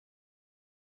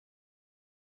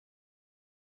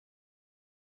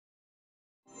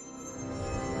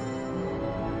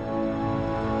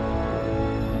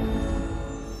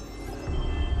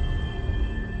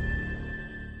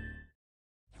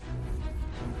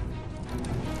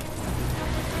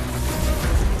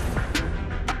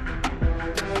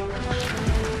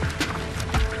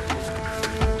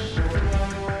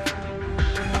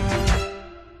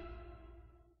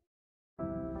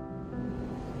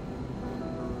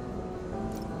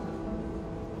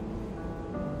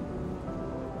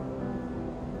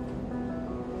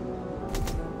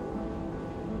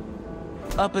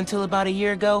Up until about a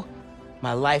year ago,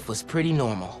 my life was pretty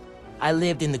normal. I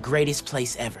lived in the greatest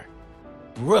place ever.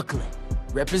 Brooklyn.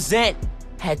 Represent.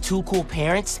 Had 2 cool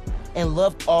parents, and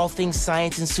loved all things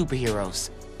science and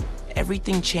superheroes.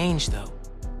 Everything changed, though,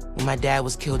 when my dad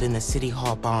was killed in the City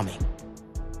Hall bombing.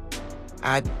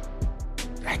 I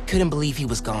couldn't believe he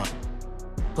was gone.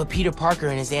 But Peter Parker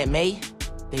and his Aunt May,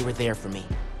 they were there for me.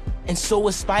 And so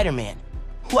was Spider-Man,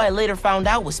 who I later found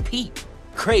out was Pete.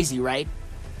 Crazy, right?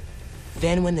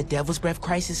 Then when the Devil's Breath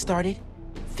crisis started,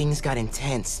 things got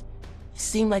intense. It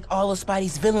seemed like all of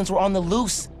Spidey's villains were on the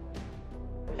loose.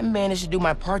 I managed to do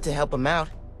my part to help him out.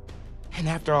 And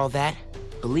after all that,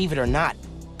 believe it or not,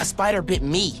 a spider bit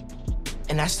me.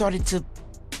 And I started to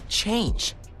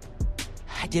change.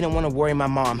 I didn't want to worry my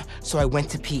mom, so I went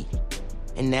to Pete.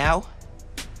 And now,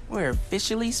 we're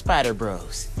officially Spider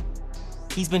Bros.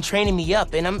 He's been training me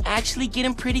up, and I'm actually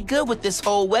getting pretty good with this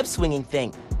whole web-swinging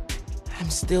thing. I'm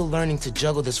still learning to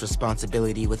juggle this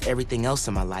responsibility with everything else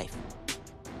in my life.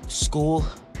 School,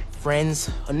 friends,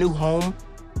 a new home.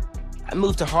 I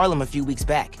moved to Harlem a few weeks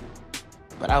back.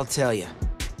 But I'll tell you,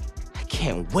 I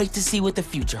can't wait to see what the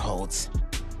future holds.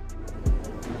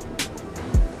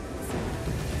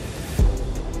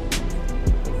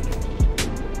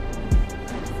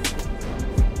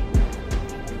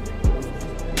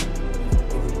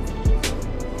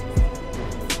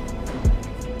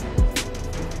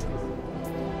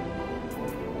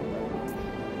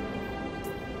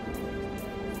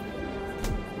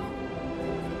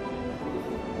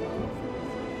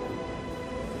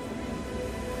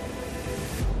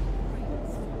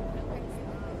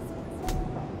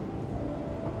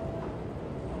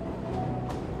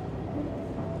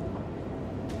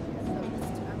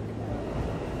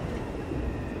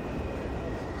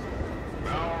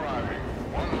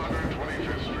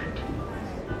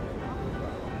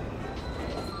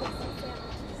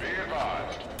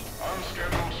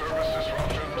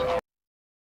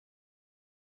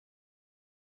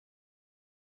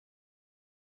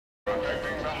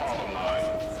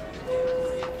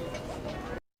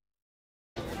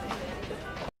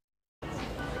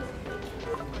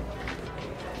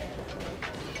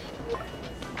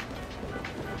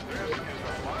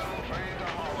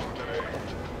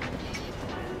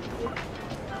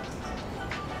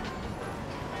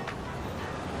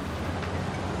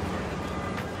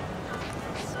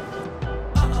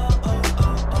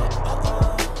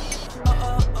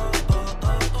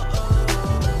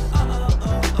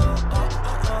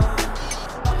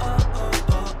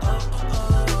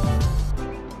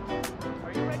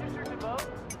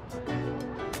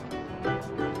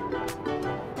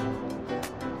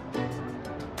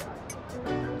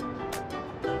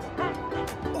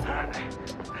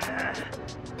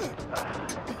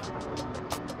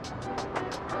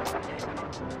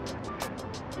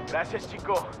 Gracias,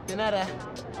 chico. De nada.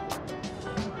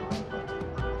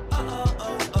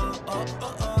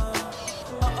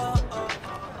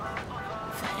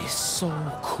 That is so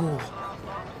cool.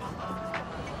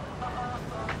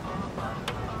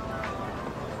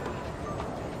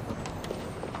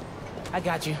 I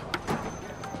got you.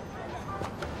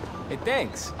 Hey,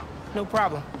 thanks. No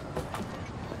problem.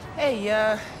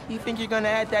 Hey, you think you're gonna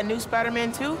add that new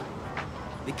Spider-Man too?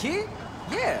 The kid?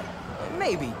 Yeah,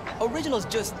 maybe. Original's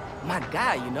just my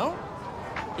guy, you know?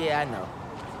 Yeah, I know.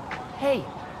 Hey,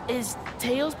 is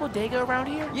Teo's Bodega around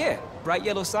here? Yeah, bright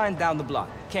yellow sign down the block.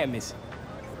 Can't miss it.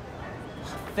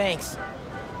 Thanks.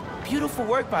 Beautiful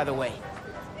work, by the way.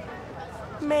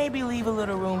 Maybe leave a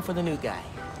little room for the new guy,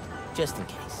 just in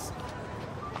case.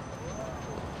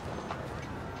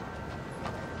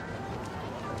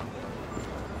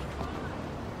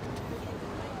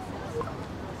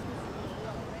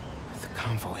 The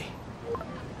convoy.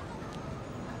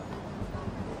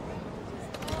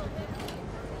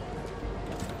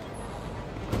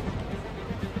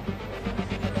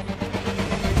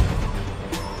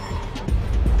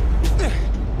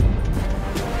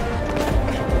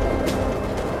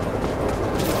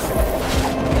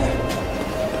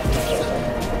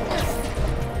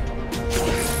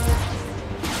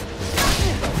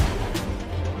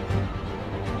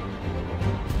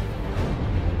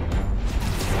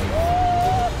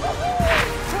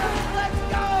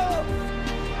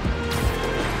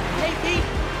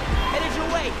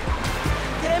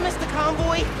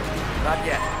 Not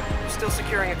yet. We're still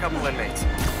securing a couple inmates.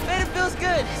 Man, it feels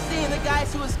good seeing the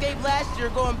guys who escaped last year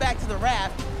going back to the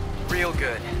raft. Real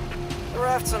good. The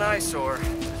raft's an eyesore,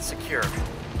 but it's secure.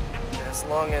 As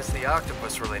long as the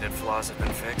octopus-related flaws have been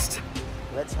fixed.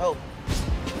 Let's hope.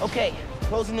 Okay,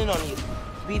 closing in on you.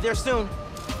 Be there soon.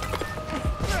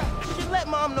 Should let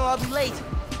Mom know I'll be late.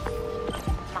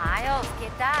 Miles, ¿qué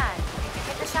tal?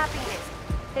 Dice que the shopping list.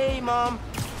 Hey, Mom.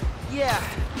 Yeah,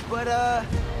 but,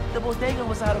 the bodega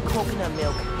was out of coconut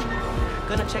milk.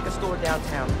 Gonna check a store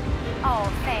downtown.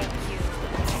 Oh, thank you.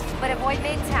 But avoid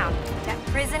Midtown. That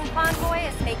prison convoy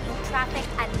is making traffic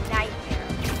a nightmare.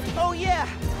 Oh, yeah.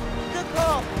 Good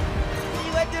call. See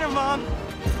you at dinner, Mom.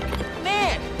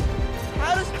 Man,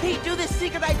 how does Pete do this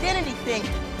secret identity thing?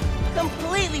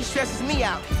 Completely stresses me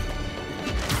out.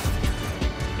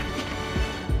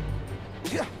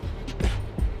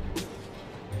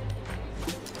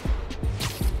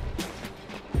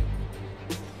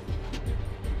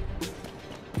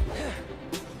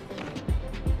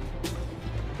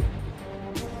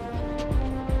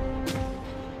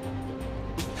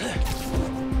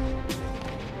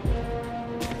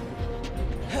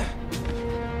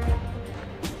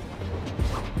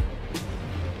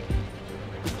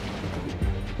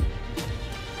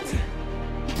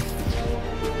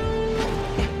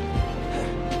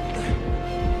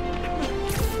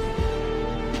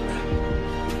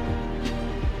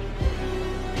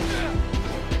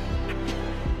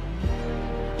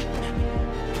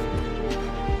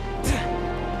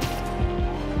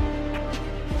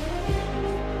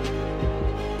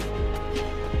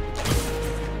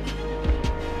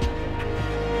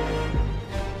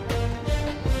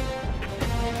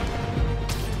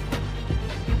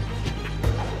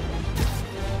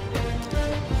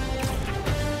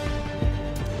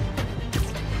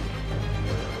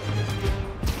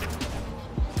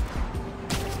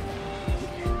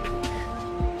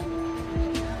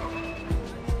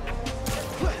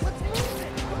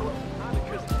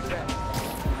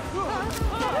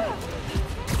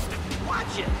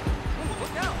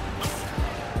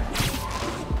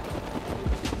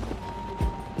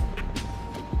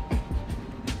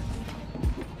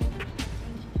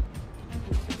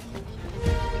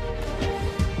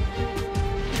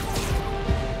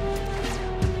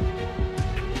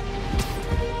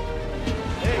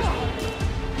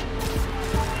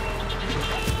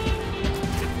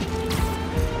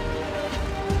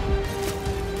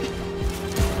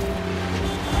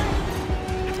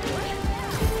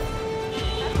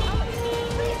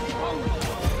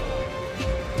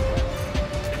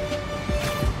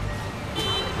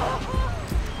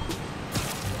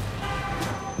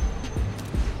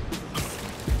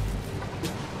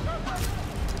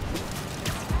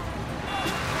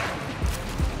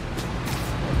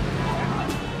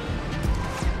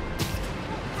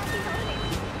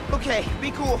 Okay,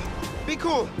 be cool. Be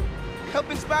cool.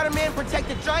 Helping Spider-Man protect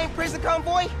the giant prison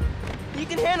convoy? You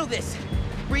can handle this.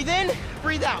 Breathe in,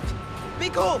 breathe out. Be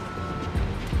cool.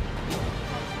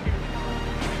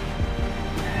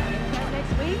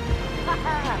 Next week?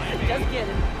 Just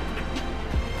kidding.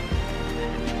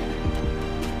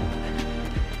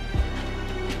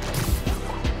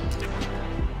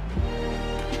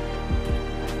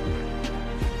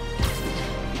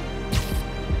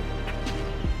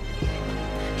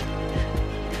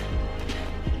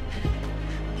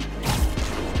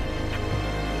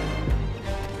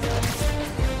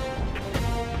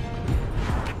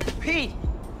 Pete!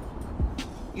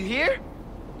 You here?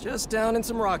 Just down in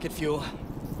some rocket fuel.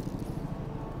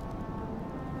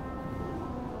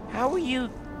 How are you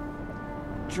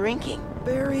drinking?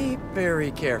 Very,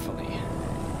 very carefully.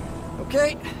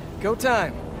 Okay, go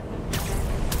time.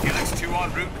 Helix 2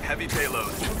 en route with heavy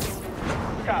payload.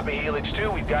 Copy, Helix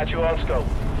 2. We've got you on scope.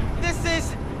 This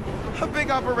is a big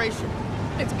operation.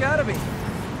 It's gotta be.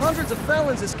 Hundreds of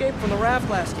felons escaped from the raft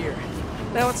last year.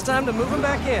 Now it's time to move them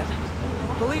back in.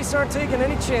 Police aren't taking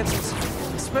any chances,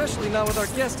 especially not with our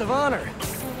guest of honor.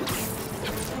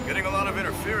 Getting a lot of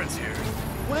interference here.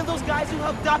 One of those guys who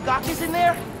helped Doc Ock is in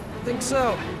there? Think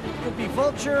so. Could be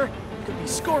Vulture, could be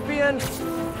Scorpion,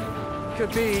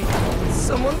 could be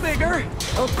someone bigger.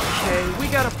 Okay, we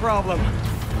got a problem.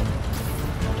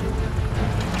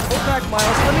 Hold back,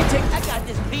 Miles. Let me take... I got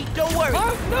this, Pete. Don't worry.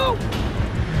 Oh, no!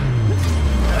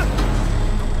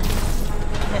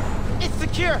 It's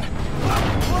secure.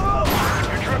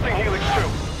 You're drifting, Helix 2.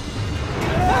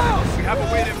 We have a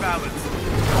weight imbalance.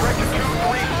 Corrected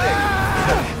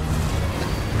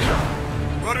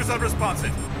 236. Rudder's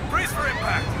unresponsive. Brace for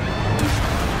impact.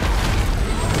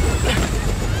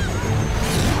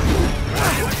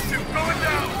 Helix 2 going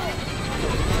down.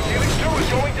 Helix 2 is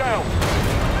going down.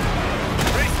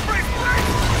 Brace, brace, brace!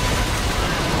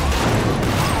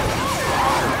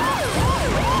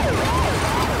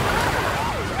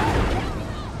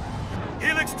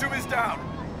 Helix 2 is down.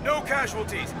 No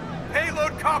casualties.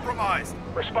 Payload compromised.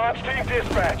 Response team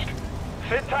dispatched.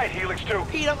 Sit tight, Helix 2.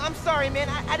 Pete, I'm sorry, man.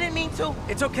 I didn't mean to.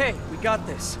 It's okay. We got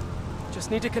this. Just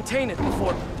need to contain it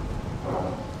before...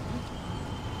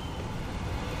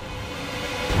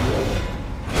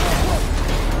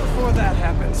 before that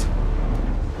happens.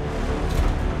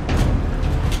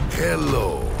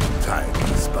 Hello, tiny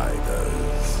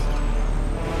spiders.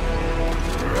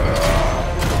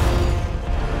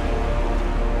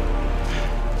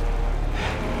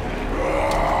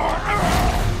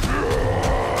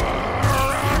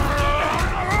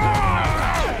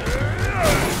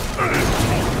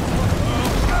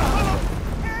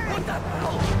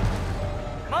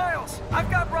 Miles, I've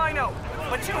got Rhino,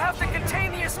 but you have to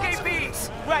contain the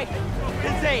escapees. Right.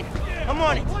 Insane. I'm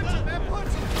on it.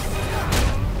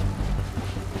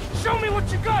 Show me what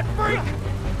you got, freak!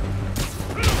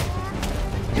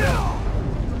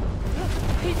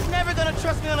 He's never gonna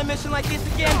trust me on a mission like this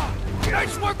again.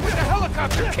 Nice work with the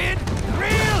helicopter, kid!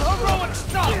 Real heroic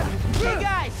stuff! Hey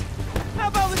guys, how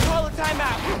about we call a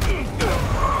timeout?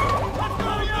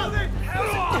 How's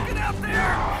it looking out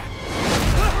there?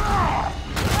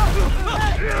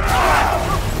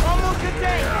 Almost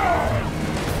contained.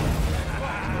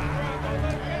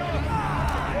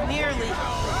 Nearly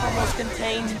almost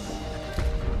contained.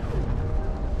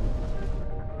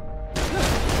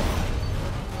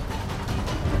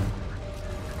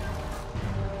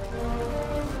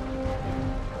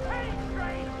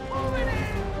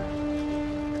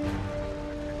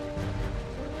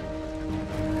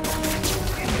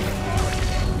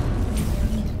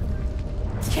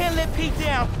 Can't let Pete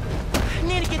down. I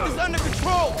need to get this under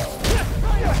control.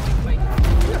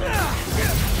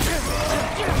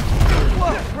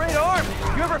 Whoa, great arm!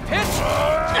 You ever pitch?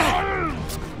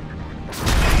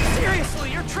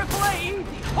 Seriously, you're AAA!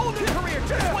 Whole new career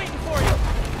just waiting for you!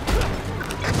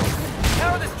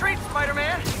 How are the streets,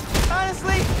 Spider-Man?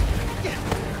 Honestly,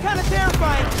 kind of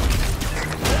terrifying.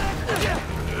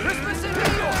 Christmas in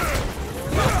New York!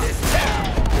 Fuck this town!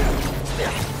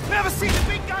 Never seen a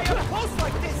big guy up close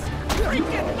like this!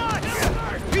 Freaking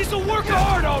nuts! He's a work of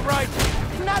art, all right!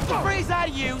 Not the phrase I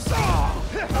use.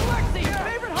 Alexi,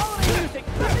 favorite holiday music!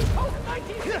 Living post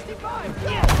 1965!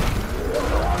 Yeah!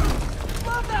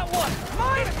 Love that one!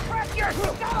 Mine! Crack your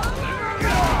skull!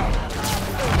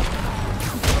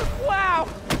 Wow!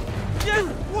 Just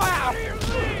wow!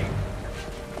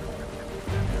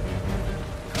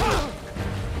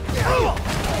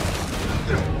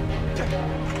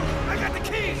 I got the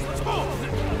keys! Let's move!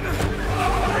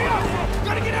 Hurry up!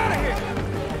 Gotta get out of here!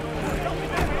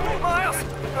 Miles,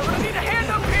 I'm gonna need a hand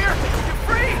up here! You're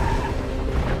free!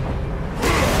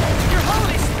 Your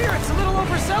holiday spirit's a little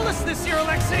overzealous this year,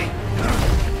 Alexi!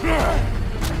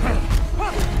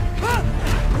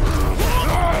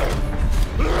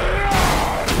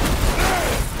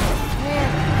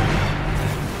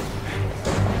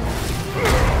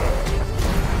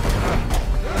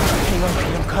 Hang on,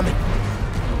 Pete, I'm coming.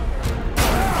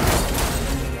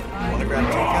 Wanna grab a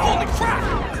takeout? Holy crap!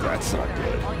 That's not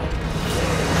good.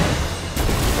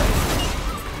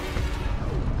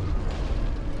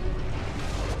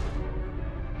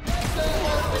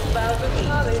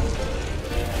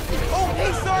 Oh,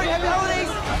 hey, sorry, happy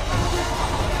holidays!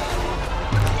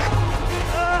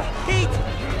 Pete,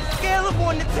 scale of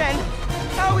 1 to 10.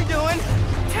 How we doing?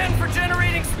 10 for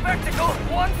generating spectacle,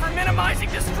 1 for minimizing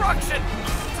destruction.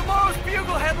 Tomorrow's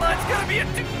Bugle headline's gonna be a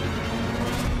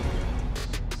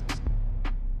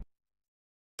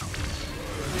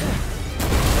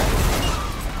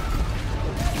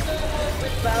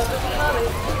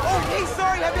Oh, hey,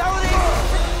 sorry, happy holidays!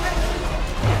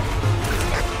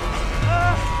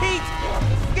 Pete,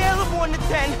 scale of 1 to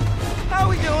 10. How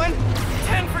we doing?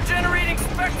 10 for generating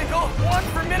spectacle, 1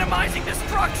 for minimizing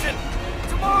destruction.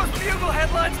 Tomorrow's Bugle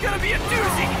headline's gonna be a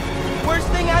doozy. Worst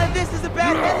thing out of this is a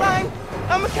bad headline?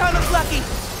 I'm kind of lucky.